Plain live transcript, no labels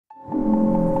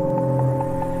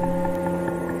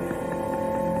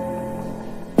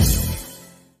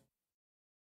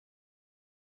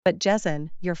But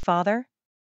Jason, your father?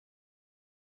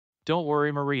 Don't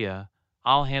worry, Maria.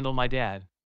 I'll handle my dad.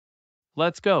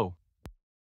 Let's go.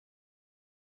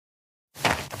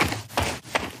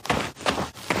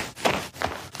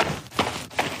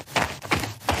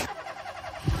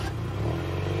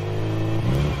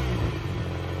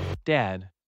 Dad.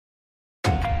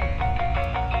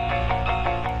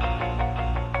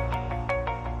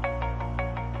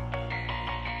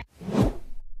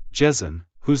 Jason,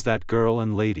 who's that girl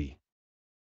and lady?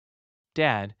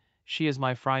 Dad, she is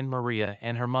my friend Maria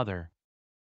and her mother.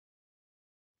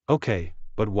 Okay,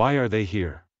 but why are they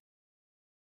here?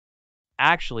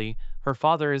 Actually, her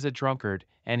father is a drunkard,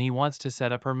 and he wants to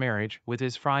set up her marriage with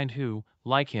his friend who,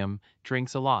 like him,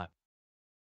 drinks a lot.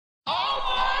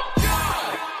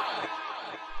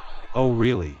 Oh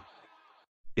really?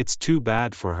 It's too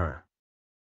bad for her.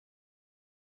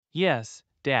 Yes,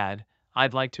 Dad,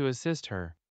 I'd like to assist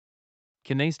her.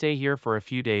 Can they stay here for a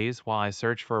few days while I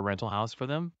search for a rental house for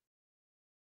them?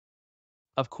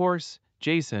 Of course,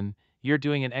 Jason, you're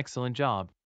doing an excellent job.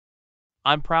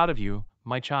 I'm proud of you,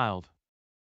 my child.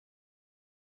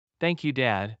 Thank you,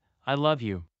 Dad. I love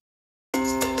you.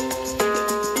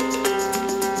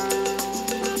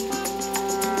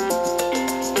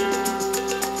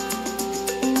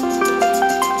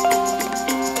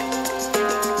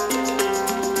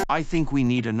 I think we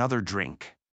need another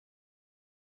drink.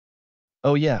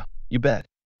 Oh yeah, you bet.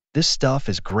 This stuff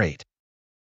is great.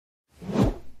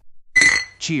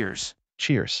 Cheers.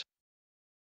 Cheers.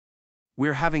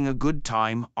 We're having a good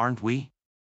time, aren't we?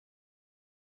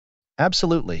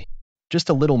 Absolutely. Just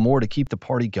a little more to keep the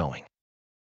party going.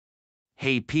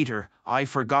 Hey Peter, I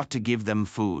forgot to give them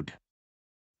food.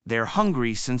 They're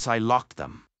hungry since I locked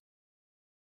them.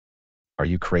 Are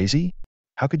you crazy?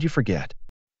 How could you forget?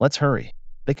 Let's hurry.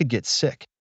 They could get sick.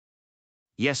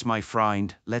 Yes, my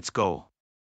friend, let's go.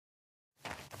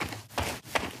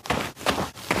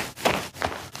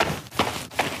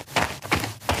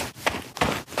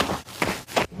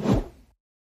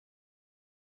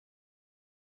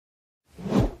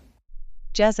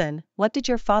 Jason, what did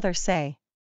your father say?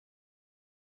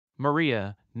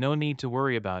 Maria, no need to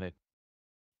worry about it.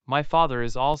 My father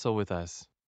is also with us.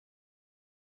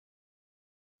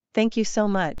 Thank you so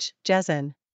much,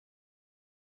 Jason.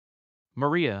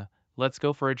 Maria, let's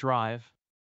go for a drive.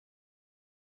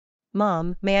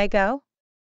 Mom, may I go?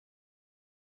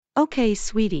 Okay,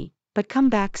 sweetie, but come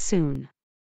back soon.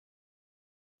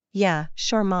 Yeah,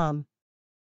 sure, Mom.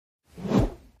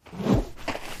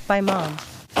 Bye, Mom.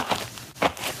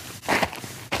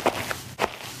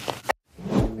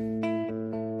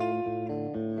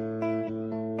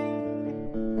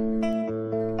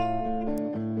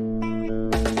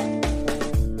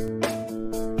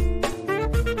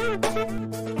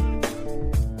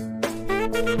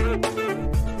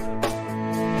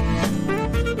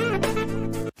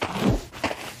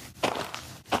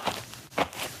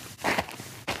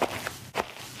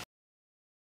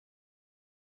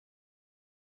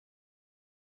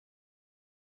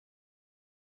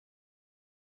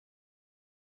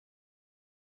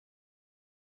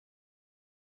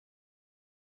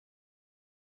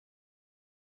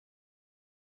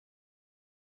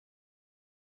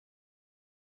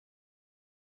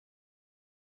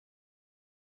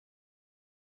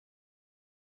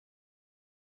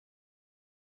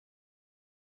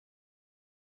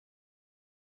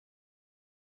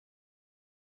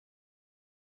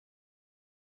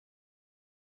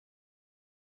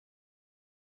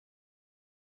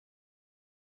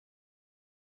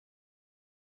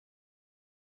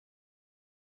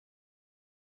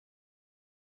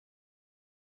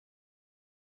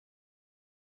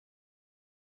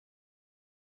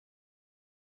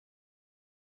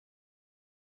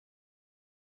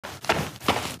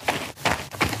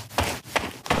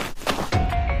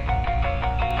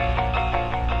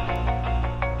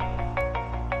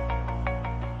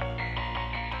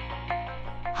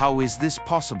 How is this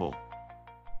possible?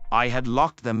 I had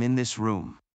locked them in this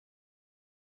room.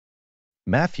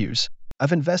 Matthews,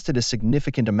 I've invested a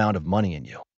significant amount of money in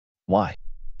you. Why?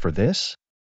 For this?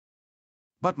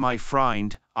 But my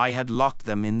friend, I had locked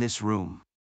them in this room.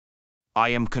 I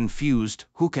am confused.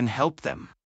 Who can help them?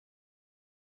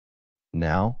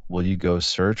 Now, will you go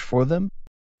search for them?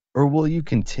 Or will you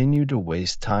continue to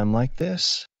waste time like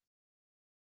this?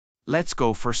 Let's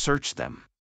go for search them.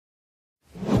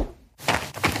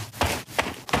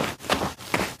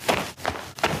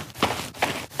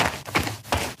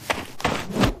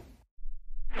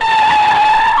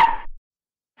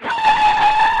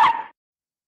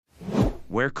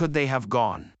 Where could they have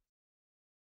gone?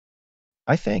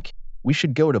 I think we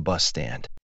should go to bus stand.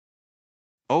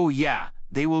 Oh yeah,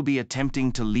 they will be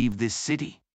attempting to leave this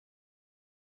city.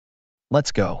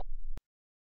 Let's go.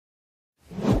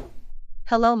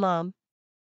 Hello, Mom.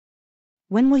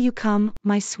 When will you come,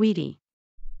 my sweetie?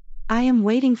 I am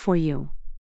waiting for you.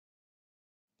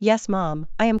 Yes, Mom,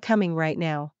 I am coming right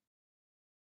now.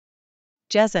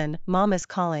 Jason, Mom is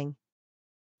calling.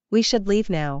 We should leave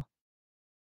now.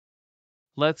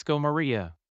 Let's go,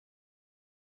 Maria.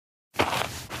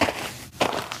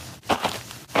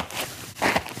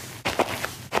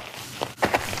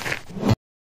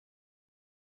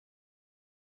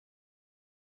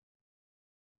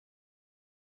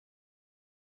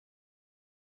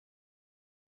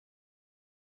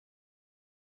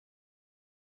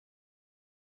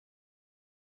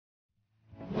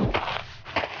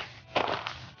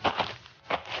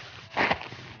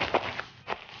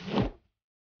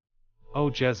 Oh,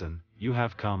 Jason, you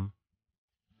have come.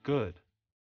 Good.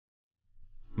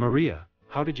 Maria,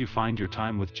 how did you find your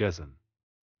time with Jason?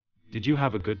 Did you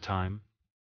have a good time?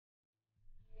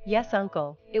 Yes,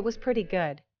 Uncle, it was pretty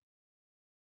good.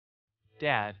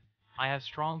 Dad, I have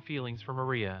strong feelings for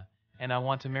Maria, and I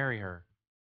want to marry her.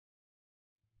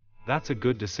 That's a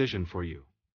good decision for you.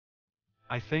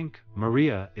 I think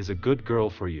Maria is a good girl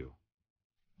for you.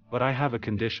 But I have a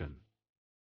condition.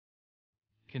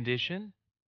 Condition?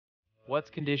 What's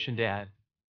condition, Dad?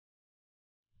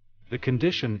 The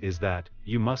condition is that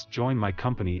you must join my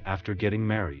company after getting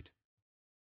married.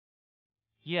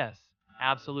 Yes,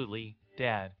 absolutely,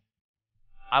 Dad.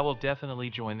 I will definitely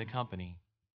join the company.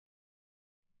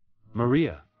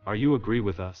 Maria, are you agree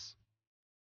with us?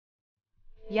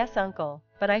 Yes, Uncle,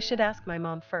 but I should ask my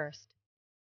mom first.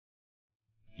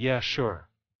 Yeah, sure.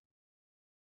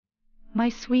 My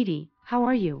sweetie, how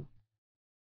are you?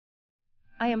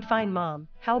 I am fine, Mom.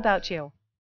 How about you?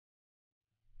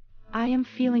 I am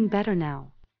feeling better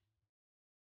now.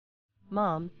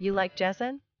 Mom, you like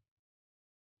Jason?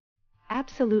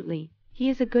 Absolutely, he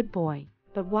is a good boy,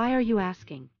 but why are you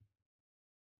asking?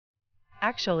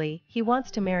 Actually, he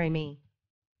wants to marry me.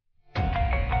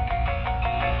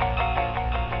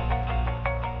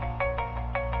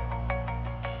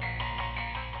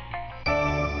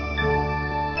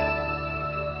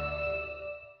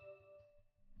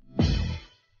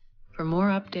 For more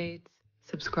updates,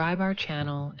 subscribe our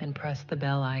channel and press the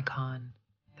bell icon.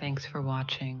 Thanks for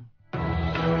watching.